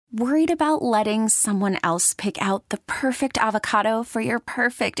Worried about letting someone else pick out the perfect avocado for your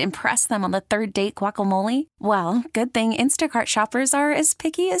perfect impress them on the third date guacamole? Well, good thing Instacart shoppers are as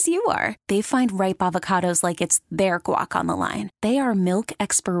picky as you are. They find ripe avocados like it's their guac on the line. They are milk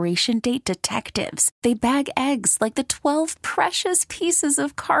expiration date detectives. They bag eggs like the 12 precious pieces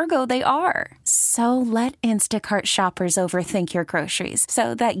of cargo they are. So let Instacart shoppers overthink your groceries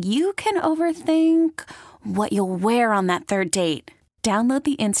so that you can overthink what you'll wear on that third date. Download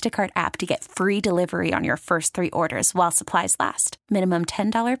the Instacart app to get free delivery on your first 3 orders while supplies last. Minimum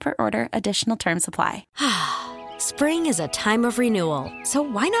 $10 per order. Additional terms apply. Spring is a time of renewal, so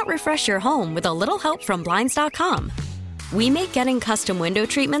why not refresh your home with a little help from Blinds.com? We make getting custom window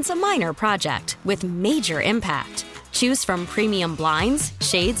treatments a minor project with major impact. Choose from premium blinds,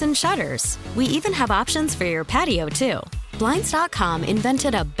 shades, and shutters. We even have options for your patio, too. Blinds.com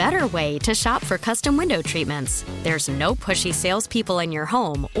invented a better way to shop for custom window treatments. There's no pushy salespeople in your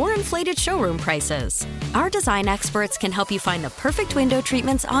home or inflated showroom prices. Our design experts can help you find the perfect window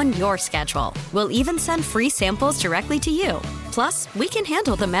treatments on your schedule. We'll even send free samples directly to you. Plus, we can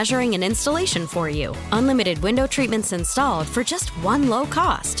handle the measuring and installation for you. Unlimited window treatments installed for just one low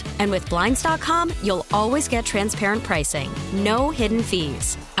cost. And with Blinds.com, you'll always get transparent pricing. No hidden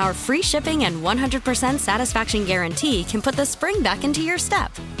fees. Our free shipping and 100% satisfaction guarantee can put the spring back into your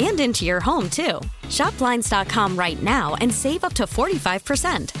step and into your home, too. Shop Blinds.com right now and save up to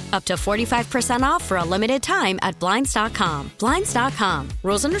 45%. Up to 45% off for a limited time at Blinds.com. Blinds.com.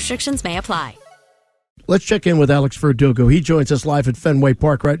 Rules and restrictions may apply. Let's check in with Alex Verdugo. He joins us live at Fenway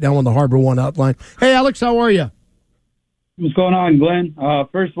Park right now on the Harbor One Outline. Hey, Alex, how are you? What's going on, Glenn?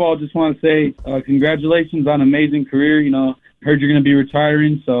 First of all, just want to say congratulations on an amazing career. You know, heard you're going to be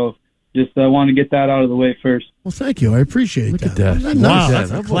retiring, so just want to get that out of the way first. Well, thank you. I appreciate Look that. At that. Wow, Nice.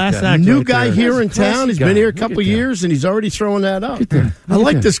 That's a class act. new right guy there. here That's in town. He's been here a couple years, and he's already throwing that up. I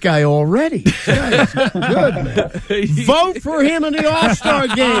like this guy already. This guy is good, man. Vote for him in the All-Star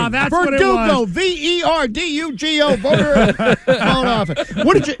game. That's Verdugo, what Verdugo. Voter phone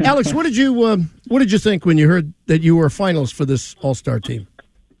office. Alex? What did you think when you heard that you were a finalist for this All-Star team?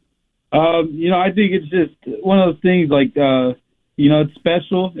 I think it's just one of those things like. It's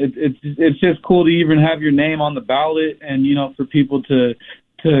special. It's just cool to even have your name on the ballot, and for people to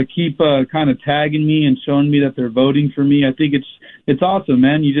keep kind of tagging me and showing me that they're voting for me. I think it's awesome,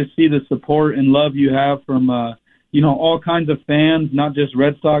 man. You just see the support and love you have from all kinds of fans, not just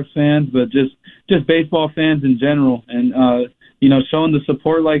Red Sox fans, but just baseball fans in general. And showing the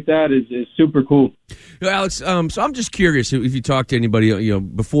support like that is super cool. Alex, so I'm just curious if you talked to anybody,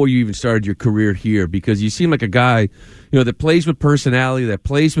 before you even started your career here, because you seem like a guy, that plays with personality, that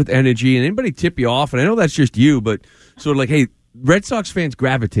plays with energy, and anybody tip you off, and I know that's just you, but sort of like, hey, Red Sox fans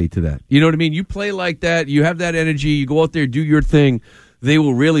gravitate to that. You know what I mean? You play like that, you have that energy, you go out there, do your thing, they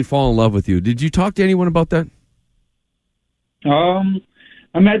will really fall in love with you. Did you talk to anyone about that?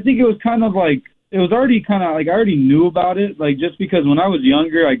 I think it was kind of like, it was already kind of like I already knew about it, like just because when I was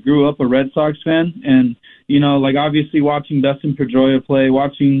younger, I grew up a Red Sox fan, and obviously watching Dustin Pedroia play,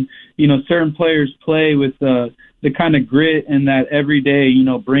 watching certain players play with the kind of grit and that every day,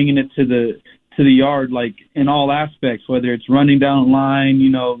 bringing it to the yard, like in all aspects, whether it's running down the line,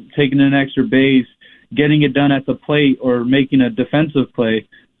 taking an extra base, getting it done at the plate, or making a defensive play.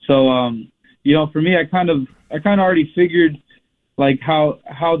 So for me, I kind of already figured like how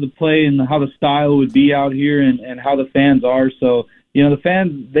the play and how the style would be out here and how the fans are. So, the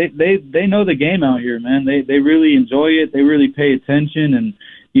fans, they know the game out here, man. They really enjoy it. They really pay attention, and,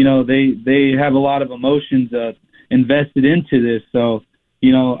 they have a lot of emotions invested into this. So,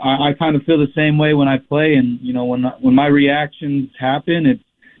 I kind of feel the same way when I play, and, when my reactions happen,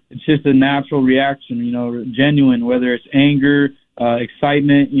 it's just a natural reaction, genuine, whether it's anger,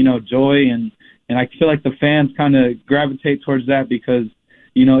 excitement, joy, and I feel like the fans kind of gravitate towards that because,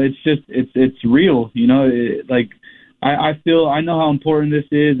 it's real, I know how important this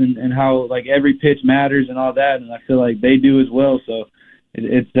is and how like every pitch matters and all that. And I feel like they do as well. So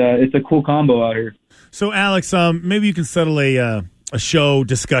it's a cool combo out here. So Alex, maybe you can settle a show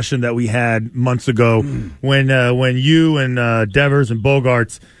discussion that we had months ago when you and Devers and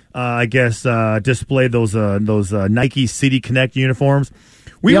Bogarts, displayed those Nike City Connect uniforms.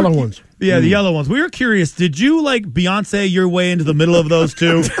 Yellow ones. Yeah, the yellow ones. We were curious, did you like Beyonce your way into the middle of those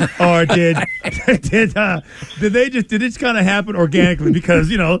two? Or did it just kind of happen organically? Because,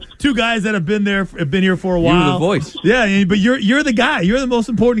 two guys that have been here for a while. You were the voice. Yeah, but you're the guy. You're the most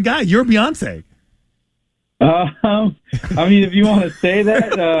important guy. You're Beyonce. If you want to say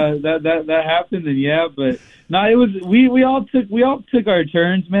that, that happened, then yeah, but no, it was we all took our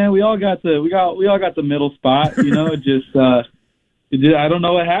turns, man. We all got the middle spot, I don't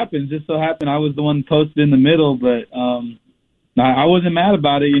know what happened. Just so happened I was the one posted in the middle, but I wasn't mad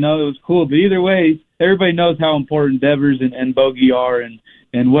about it. You know, it was cool. But either way, everybody knows how important Devers and Bogey are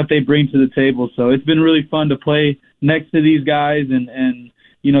and what they bring to the table. So it's been really fun to play next to these guys and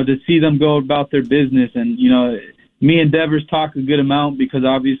you know, to see them go about their business. And, you know, me and Devers talk a good amount because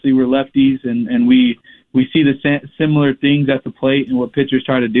obviously we're lefties and we see the similar things at the plate and what pitchers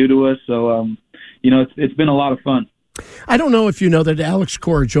try to do to us. So, you know, it's been a lot of fun. I don't know if you know that Alex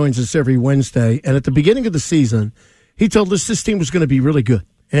Cora joins us every Wednesday, and at the beginning of the season, he told us this team was going to be really good,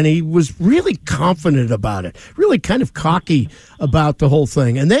 and he was really confident about it, really kind of cocky about the whole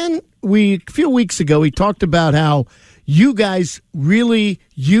thing. And then a few weeks ago, he talked about how you guys really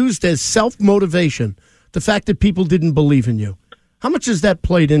used as self-motivation the fact that people didn't believe in you. How much has that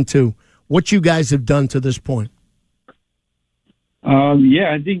played into what you guys have done to this point?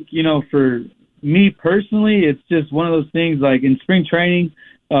 Yeah, I think, you know, for me personally, it's just one of those things like in spring training,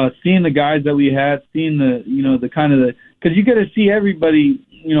 seeing the guys that we had, seeing the, you know, the kind of the, because you got to see everybody,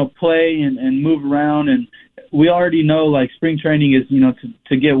 you know, play and move around. And we already know like spring training is, you know,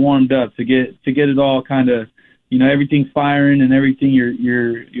 to get warmed up, to get it all kind of, you know, everything's firing and everything,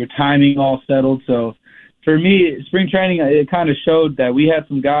 your timing all settled. So for me, spring training, it kind of showed that we had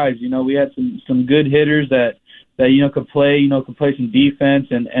some guys, you know, we had some good hitters that, you know, could play some defense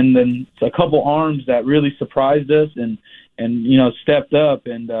and then a couple arms that really surprised us and, you know, stepped up.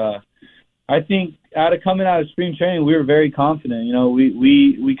 And I think coming out of spring training, we were very confident. You know,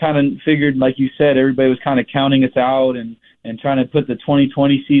 we kind of figured, like you said, everybody was kind of counting us out and trying to put the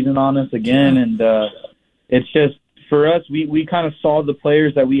 2020 season on us again. And it's just, for us, we kind of saw the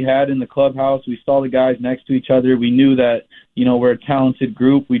players that we had in the clubhouse. We saw the guys next to each other. We knew that, you know, we're a talented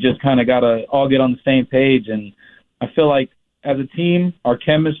group. We just kind of got to all get on the same page. And I feel like as a team, our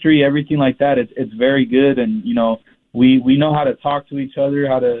chemistry, everything like that, it's very good. And, you know, we know how to talk to each other,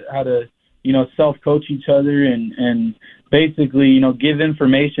 how to, you know, self-coach each other and basically, you know, give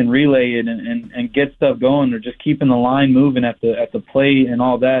information, relay it and get stuff going or just keeping the line moving at the plate and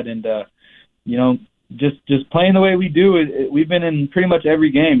all that. And, you know, just playing the way we do, we've been in pretty much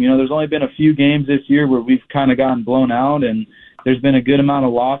every game. You know, there's only been a few games this year where we've kind of gotten blown out, and there's been a good amount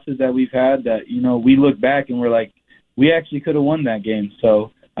of losses that we've had that, you know, we look back and we're like, we actually could have won that game.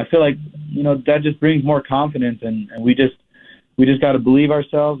 So I feel like, you know, that just brings more confidence, and we just got to believe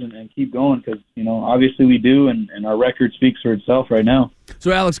ourselves and keep going because, you know, obviously we do, and our record speaks for itself right now.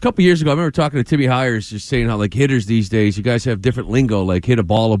 So, Alex, a couple years ago, I remember talking to Timmy Hires just saying how, like, hitters these days, you guys have different lingo, like hit a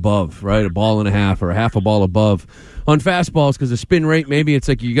ball above, right, a ball and a half or a half a ball above. On fastballs, because the spin rate, maybe it's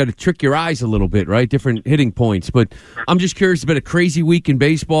like you got to trick your eyes a little bit, right, different hitting points. But I'm just curious, it's been a crazy week in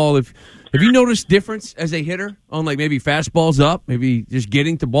baseball. Have you noticed difference as a hitter on, like, maybe fastballs up, maybe just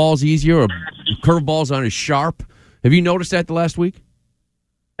getting to balls easier or curveballs aren't as sharp? Have you noticed that the last week?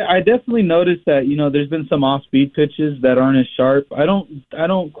 I definitely noticed that, you know, there's been some off-speed pitches that aren't as sharp. I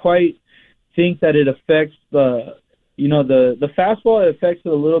don't quite think that it affects the fastball. It affects it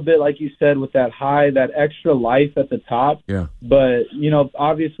a little bit, like you said, with that high, that extra life at the top. Yeah. But, you know,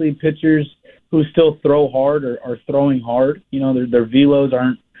 obviously pitchers who still throw hard are throwing hard. You know, their velos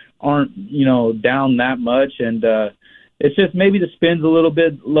aren't, you know, down that much. And it's just maybe the spin's a little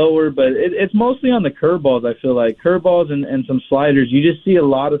bit lower, but it's mostly on the curveballs, I feel like. Curveballs and some sliders, you just see a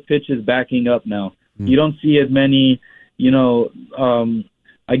lot of pitches backing up now. You don't see as many, you know,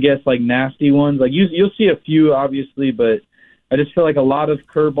 I guess like nasty ones. Like you'll see a few, obviously, but I just feel like a lot of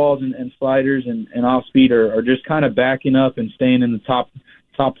curveballs and sliders and off speed are just kind of backing up and staying in the top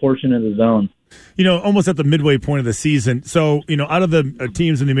portion of the zone. You know, almost at the midway point of the season. So, you know, out of the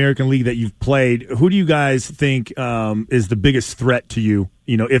teams in the American League that you've played, who do you guys think is the biggest threat to you,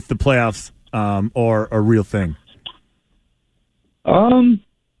 you know, if the playoffs are a real thing? I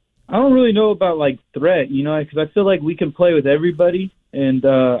don't really know about, like, threat, you know, because I feel like we can play with everybody. And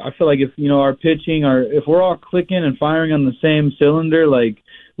I feel like if, you know, our pitching, if we're all clicking and firing on the same cylinder, like,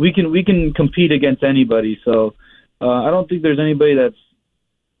 we can compete against anybody. So I don't think there's anybody that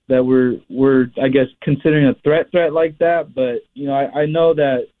we're I guess considering a threat like that. But, you know, I know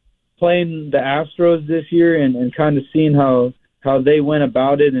that playing the Astros this year and kind of seeing how they went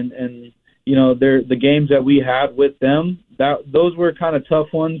about it and you know, the games that we had with them, those were kind of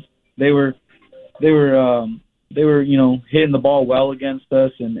tough ones. They were you know, hitting the ball well against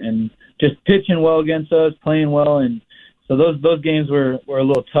us and just pitching well against us, playing well, and so those games were a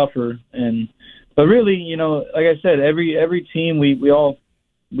little tougher. But really, you know, like I said, every team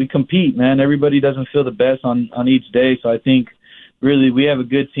we compete, man. Everybody doesn't feel the best on each day. So I think really we have a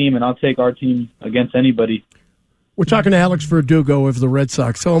good team, and I'll take our team against anybody. We're talking to Alex Verdugo of the Red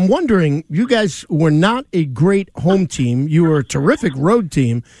Sox. So I'm wondering, you guys were not a great home team. You were a terrific road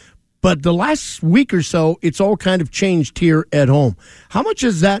team. But the last week or so, it's all kind of changed here at home. How much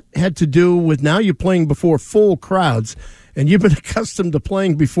has that had to do with now you're playing before full crowds, and you've been accustomed to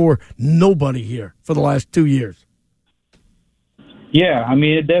playing before nobody here for the last 2 years? Yeah, I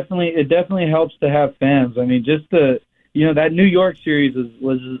mean, it definitely helps to have fans. I mean, just that New York series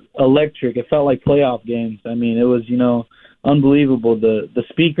was electric. It felt like playoff games. I mean, it was, unbelievable. The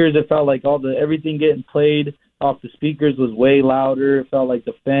speakers, it felt like everything getting played off the speakers was way louder. It felt like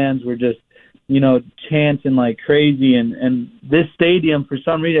the fans were just, chanting like crazy. And this stadium, for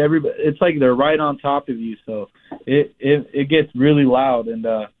some reason, it's like they're right on top of you. So it gets really loud. And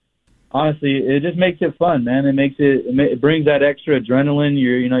honestly, it just makes it fun, man. It brings that extra adrenaline.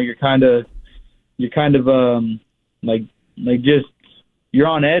 You're kind of you're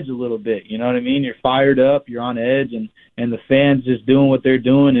on edge a little bit. You know what I mean? You're fired up. You're on edge, and the fans just doing what they're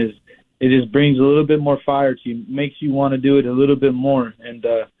doing it just brings a little bit more fire to you, makes you want to do it a little bit more. And,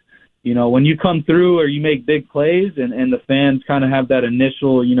 when you come through or you make big plays and the fans kind of have that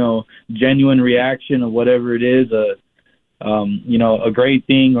initial, genuine reaction of whatever it is, a great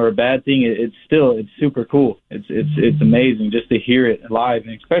thing or a bad thing, it's super cool. It's amazing just to hear it live,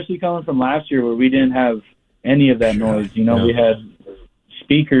 and especially coming from last year where we didn't have any of that noise. We had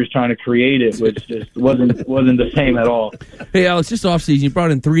speakers trying to create it, which just wasn't the same at all. Hey, Alex, this offseason you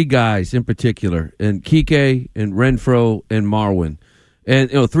brought in 3 guys in particular, and Kike and Renfroe and Marwin. And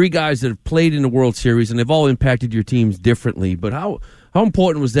 3 guys that have played in the World Series, and they've all impacted your teams differently. But how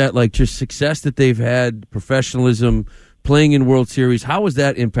important was that, like just success that they've had, professionalism, playing in World Series? How has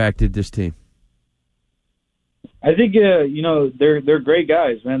that impacted this team? I think they're great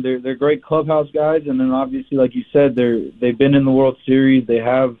guys, man. They're great clubhouse guys, and then obviously, like you said, they've been in the World Series. They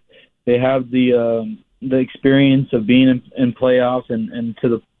have the experience of being in playoffs and to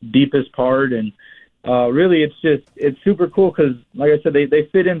the deepest part. And really, it's super cool because, like I said, they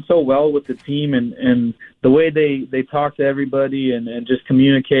fit in so well with the team, and the way they talk to everybody and just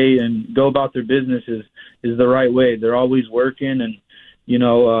communicate and go about their business is the right way. They're always working, and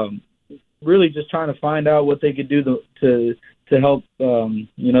really just trying to find out what they could do to help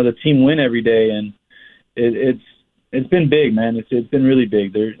the team win every day. And it's been big, man. It's been really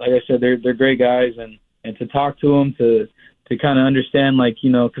big. Like I said, they're great guys, and to talk to them, to kind of understand,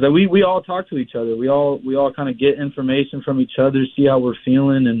 because we all talk to each other. We all kind of get information from each other, see how we're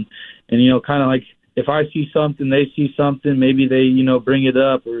feeling, and kind of like if I see something, they see something, maybe they bring it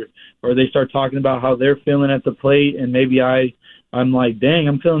up, or they start talking about how they're feeling at the plate, and maybe I'm like, dang,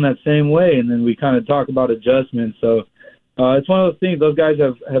 I'm feeling that same way. And then we kind of talk about adjustments. So it's one of those things. Those guys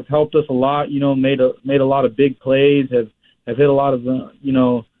have helped us a lot, made a lot of big plays, have hit a lot of,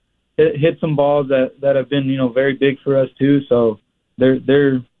 hit some balls that have been, very big for us too. So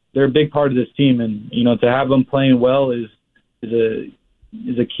they're a big part of this team. And, to have them playing well is a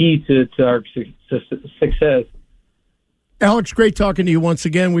key to our success. Alex, great talking to you once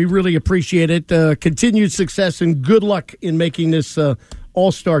again. We really appreciate it. Continued success and good luck in making this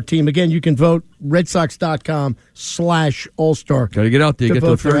All-Star team. Again, you can vote redsox.com/All-Star. Got to get out there. Get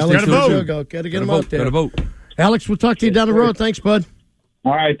the Thursday. Got to get them out there. Got to vote. Alex, we'll talk to you down the road. Thanks, bud.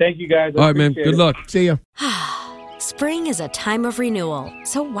 All right. Thank you, guys. All right, man. Good luck. See ya. Spring is a time of renewal,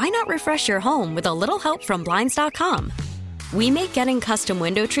 so why not refresh your home with a little help from Blinds.com? We make getting custom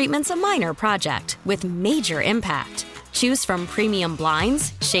window treatments a minor project with major impact. Choose from premium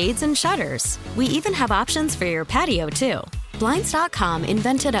blinds, shades, and shutters. We even have options for your patio, too. Blinds.com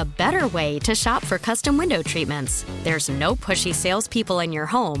invented a better way to shop for custom window treatments. There's no pushy salespeople in your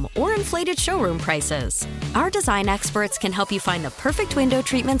home or inflated showroom prices. Our design experts can help you find the perfect window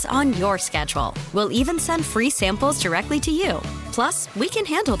treatments on your schedule. We'll even send free samples directly to you. Plus, we can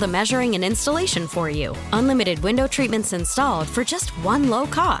handle the measuring and installation for you. Unlimited window treatments installed for just one low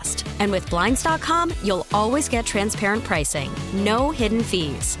cost. And with Blinds.com, you'll always get transparent pricing. No hidden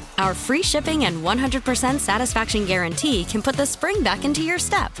fees. Our free shipping and 100% satisfaction guarantee can put the spring back into your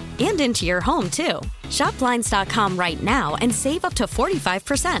step and into your home, too. Shop Blinds.com right now and save up to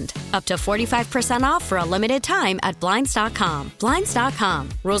 45%. Up to 45% off for a limited time at Blinds.com. Blinds.com.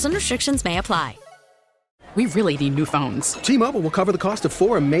 Rules and restrictions may apply. We really need new phones. T-Mobile will cover the cost of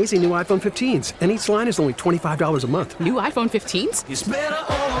 4 amazing new iPhone 15s, and each line is only $25 a month. New iPhone 15s? It's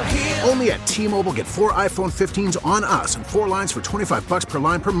better over here. Only at T-Mobile, get 4 iPhone 15s on us and 4 lines for $25 per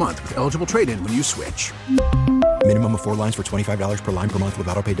line per month with eligible trade-in when you switch. Minimum of 4 lines for $25 per line per month with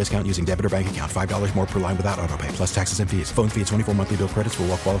autopay discount using debit or bank account. $5 more per line without autopay, plus taxes and fees. Phone fee at 24 monthly bill credits for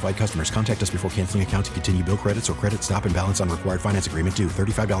well-qualified customers. Contact us before canceling account to continue bill credits or credit stop and balance on required finance agreement due.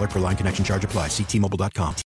 $35 per line connection charge applies. See T-Mobile.com.